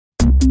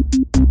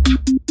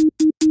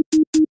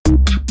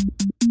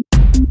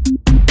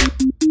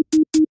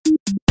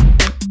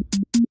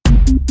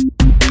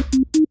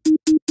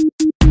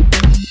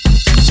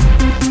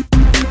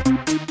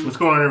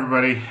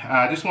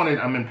everybody.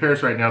 I'm in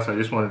Paris right now, so I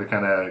just wanted to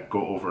kind of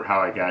go over how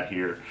I got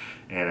here,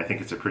 and I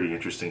think it's a pretty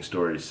interesting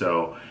story.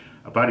 So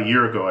about a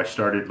year ago, I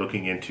started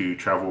looking into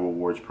travel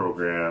rewards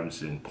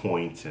programs and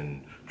points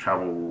and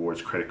travel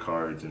rewards credit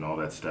cards and all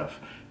that stuff.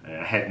 And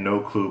I had no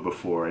clue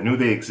before. I knew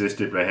they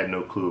existed, but I had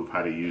no clue of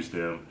how to use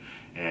them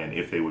and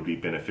if they would be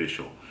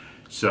beneficial.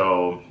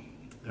 So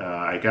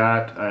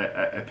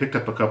I picked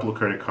up a couple of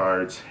credit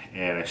cards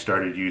and I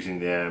started using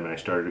them and I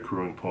started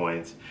accruing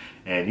points.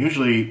 And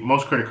usually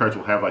most credit cards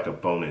will have like a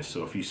bonus.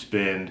 So if you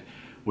spend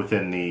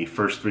within the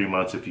first 3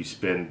 months, if you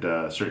spend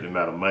a certain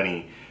amount of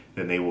money,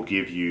 then they will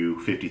give you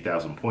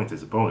 50,000 points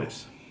as a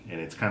bonus. And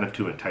it's kind of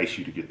to entice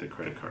you to get the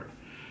credit card.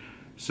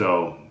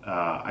 So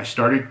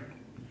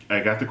I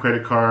got the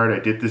credit card, I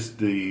did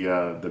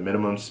the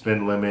minimum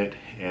spend limit,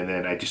 and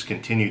then I just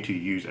continued to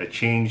use, I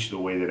changed the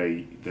way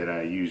that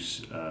I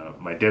use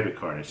my debit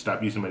card. I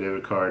stopped using my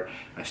debit card,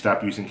 I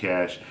stopped using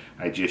cash,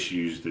 I just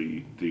used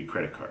the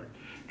credit card,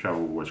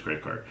 travel rewards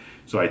credit card.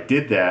 So I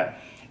did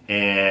that,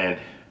 and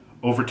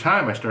over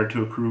time I started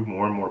to accrue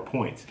more and more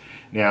points.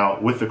 Now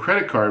with the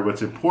credit card,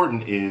 what's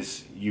important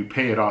is you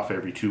pay it off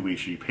every 2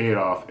 weeks, or you pay it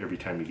off every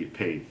time you get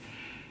paid.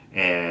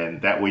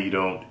 And that way you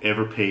don't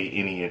ever pay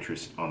any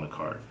interest on the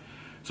card.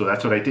 So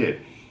that's what I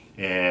did.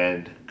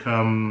 And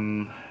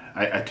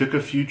I took a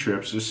few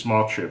trips, just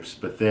small trips,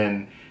 but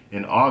then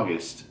in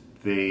August,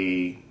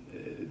 they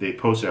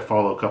posted, I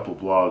follow a couple of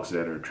blogs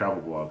that are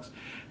travel blogs.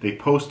 They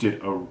posted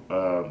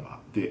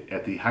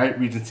at the Hyatt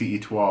Regency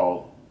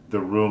Etoile, the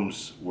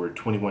rooms were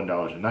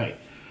 $21 a night,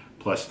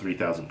 plus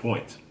 3,000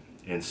 points.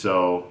 And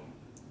so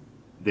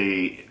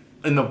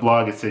in the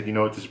blog it said, you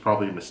know what, this is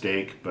probably a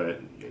mistake,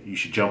 but you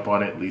should jump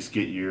on it, at least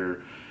get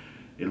your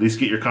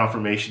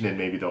confirmation, and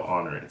maybe they'll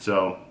honor it.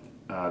 So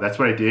that's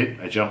what I did.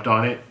 I jumped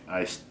on it.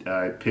 I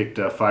picked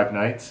 5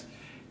 nights,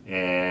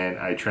 and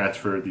I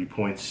transferred the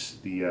points,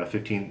 the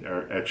 15,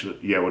 or actually,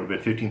 yeah, it would have been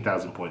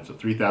 15,000 points, so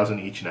 3,000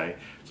 each night.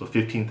 So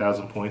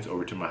 15,000 points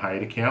over to my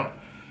Hyatt account.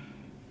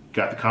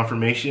 Got the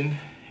confirmation,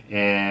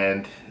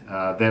 and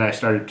then I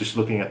started just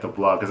looking at the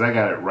blog, because I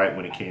got it right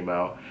when it came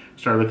out.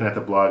 Started looking at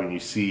the blog, and you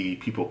see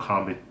people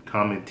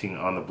commenting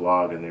on the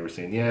blog, and they were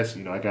saying, yes,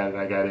 you know, I got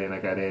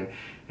in.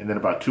 And then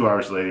about 2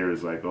 hours later, it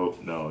was like, oh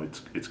no,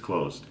 it's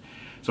closed.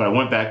 So I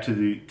went back to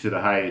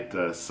the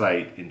Hyatt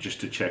site and just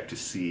to check to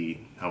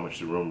see how much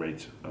the room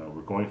rates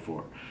were going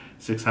for.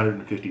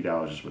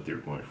 $650 is what they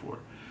were going for.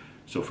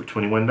 So for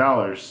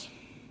 $21,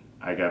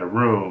 I got a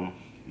room.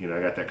 You know,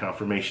 I got that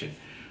confirmation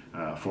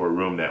for a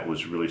room that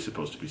was really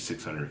supposed to be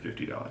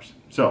 $650.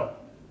 So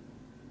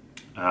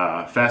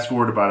fast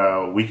forward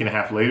about a week and a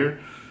half later,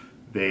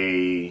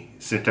 they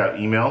sent out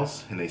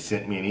emails, and they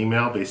sent me an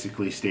email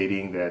basically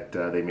stating that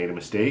they made a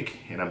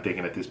mistake. And I'm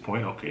thinking at this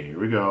point, okay, here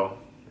we go.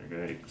 They're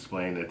going to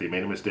explain that they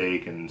made a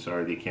mistake and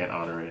sorry, they can't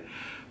honor it.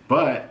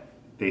 But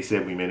they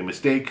said, we made a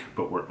mistake,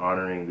 but we're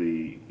honoring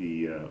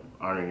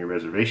honoring your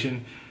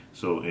reservation.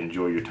 So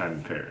enjoy your time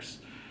in Paris.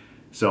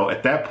 So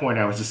at that point,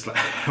 I was just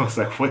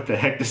like, what the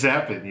heck just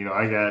happened? You know,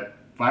 I got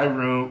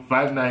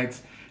 5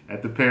 nights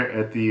at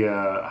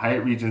the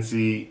Hyatt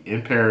Regency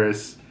in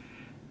Paris.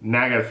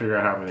 Now I got to figure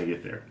out how I'm going to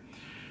get there.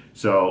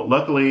 So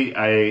luckily,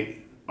 I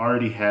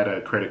already had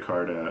a credit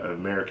card, an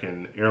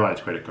American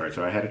Airlines credit card.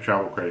 So I had a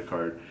travel credit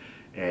card,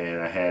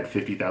 and I had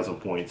 50,000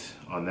 points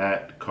on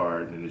that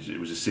card, and it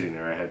was just sitting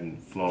there. I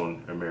hadn't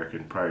flown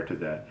American prior to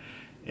that.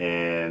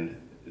 And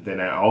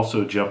then I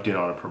also jumped in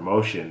on a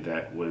promotion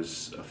that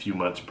was a few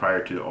months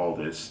prior to all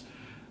this.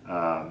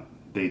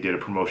 They did a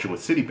promotion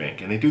with Citibank,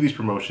 and they do these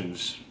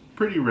promotions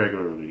pretty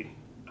regularly.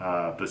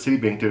 But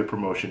Citibank did a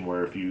promotion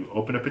where if you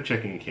open up a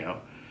checking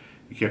account,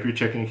 you kept your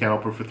checking account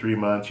open for 3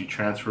 months, you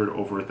transferred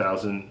over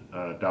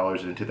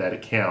 $1,000 into that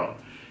account,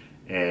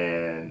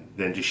 and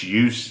then just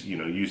use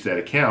that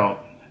account,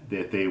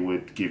 that they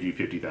would give you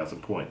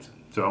 50,000 points.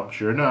 So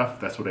sure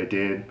enough, that's what I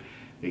did.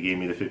 They gave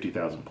me the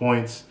 50,000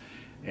 points,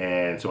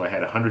 and so I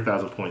had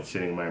 100,000 points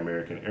sitting in my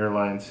American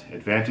Airlines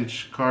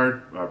Advantage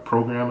card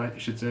program, I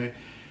should say.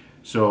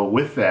 So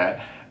with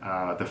that,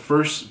 the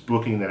first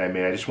booking that I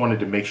made, I just wanted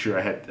to make sure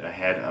I had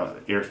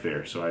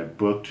airfare. So I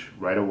booked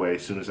right away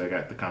as soon as I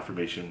got the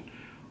confirmation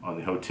on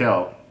the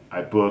hotel.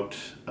 I booked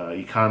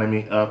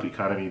economy up,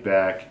 economy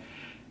back,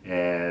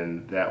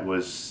 and that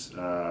was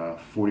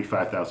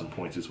 45,000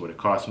 points is what it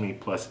cost me,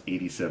 plus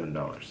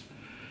 $87.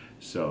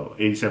 So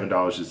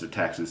 $87 is the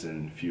taxes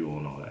and fuel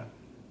and all that.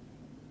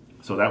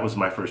 So that was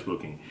my first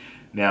booking.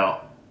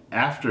 Now,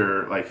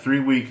 after like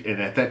 3 weeks,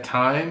 and at that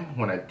time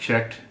when I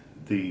checked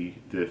the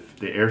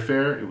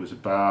airfare, it was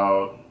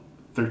about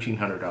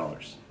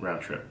 $1,300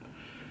 round trip.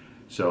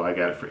 So I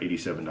got it for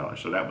 $87.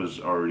 So that was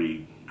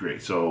already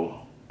great.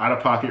 So out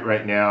of pocket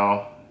right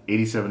now,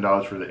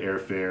 $87 for the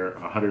airfare,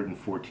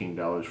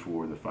 $114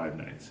 for the 5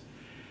 nights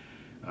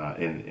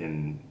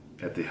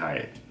at the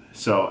Hyatt.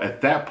 So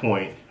at that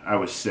point, I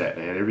was set.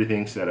 I had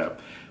everything set up.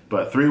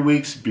 But 3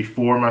 weeks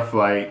before my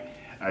flight,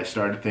 I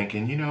started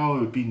thinking, you know, it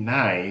would be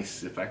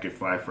nice if I could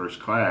fly first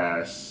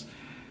class.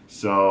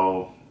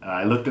 So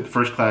I looked at the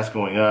first class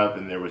going up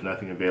and there was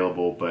nothing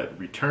available, but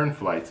return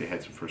flights, they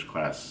had some first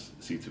class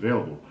seats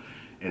available.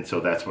 And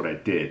so that's what I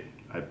did.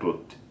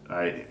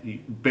 I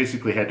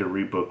basically had to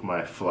rebook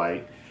my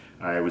flight.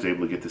 I was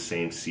able to get the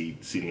same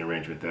seating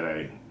arrangement that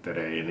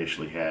I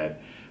initially had,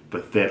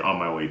 but then on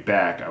my way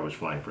back I was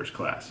flying first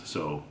class.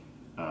 So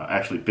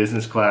actually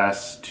business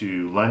class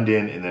to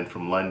London, and then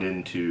from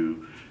London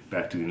to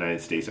back to the United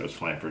States I was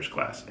flying first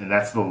class. And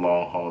that's the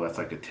long haul. That's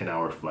like a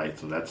 10-hour flight,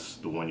 so that's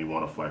the one you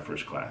want to fly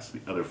first class. The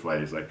other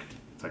flight is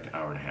it's like an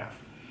hour and a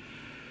half.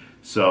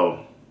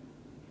 So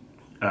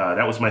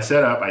that was my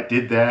setup. I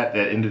did that.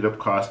 That ended up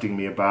costing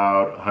me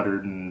about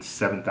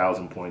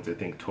 107,000 points, I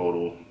think,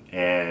 total.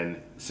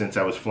 And since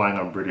I was flying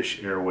on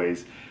British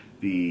Airways,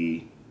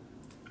 the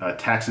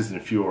taxes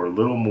and fuel are a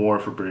little more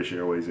for British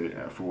Airways.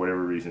 For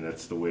whatever reason,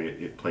 that's the way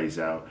it plays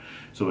out.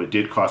 So it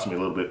did cost me a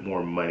little bit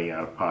more money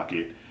out of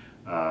pocket.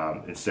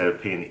 Instead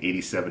of paying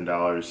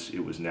 $87,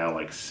 it was now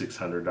like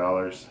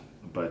 $600.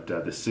 But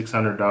the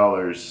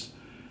 $600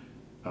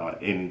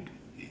 in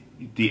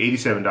the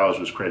 $87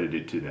 was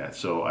credited to that.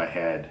 So I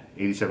had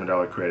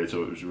 $87 credit,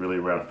 so it was really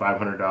around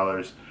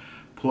 $500.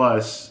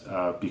 Plus,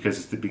 because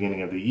it's the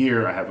beginning of the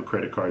year, I have a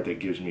credit card that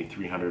gives me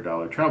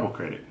 $300 travel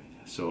credit.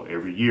 So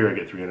every year I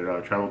get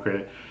 $300 travel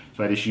credit.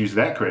 So I just used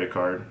that credit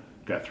card,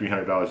 got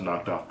 $300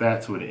 knocked off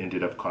that, so it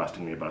ended up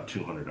costing me about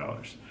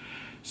 $200.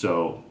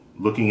 So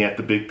looking at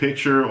the big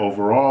picture,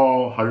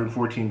 overall,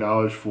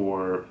 $114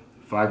 for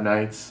 5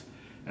 nights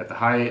at the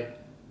Hyatt,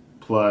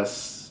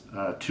 plus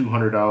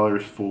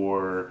 $200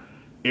 for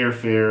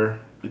airfare,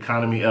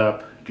 economy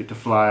up, get to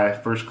fly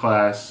first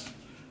class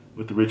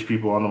with the rich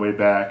people on the way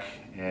back.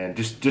 And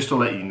just to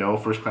let you know,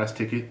 first class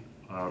ticket,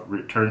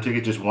 return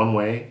ticket, just one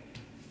way,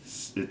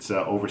 it's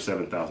over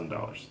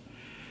 $7,000.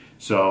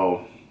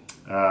 So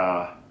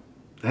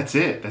that's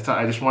it. That's all.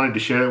 I just wanted to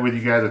share that with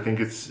you guys. I think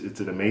it's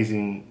an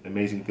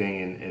amazing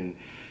thing, and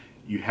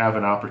you have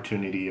an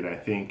opportunity, and I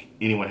think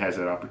anyone has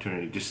that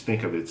opportunity. Just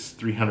think of it, it's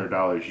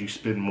 $300. You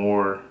spend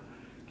more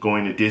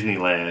going to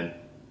Disneyland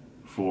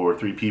for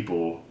 3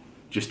 people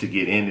just to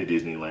get into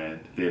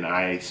Disneyland than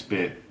I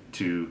spent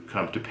to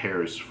come to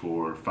Paris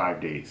for 5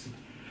 days.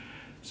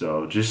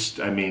 So just,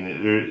 I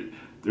mean,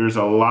 there are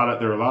a lot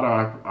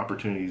of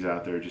opportunities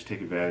out there. Just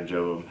take advantage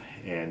of them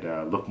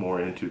and look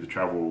more into the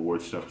travel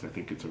rewards stuff, because I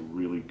think it's a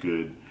really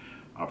good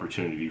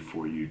opportunity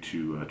for you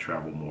to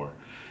travel more.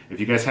 If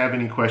you guys have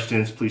any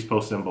questions, please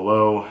post them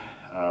below.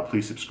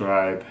 Please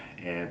subscribe,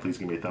 and please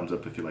give me a thumbs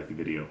up if you like the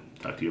video.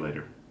 Talk to you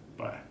later.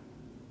 Bye.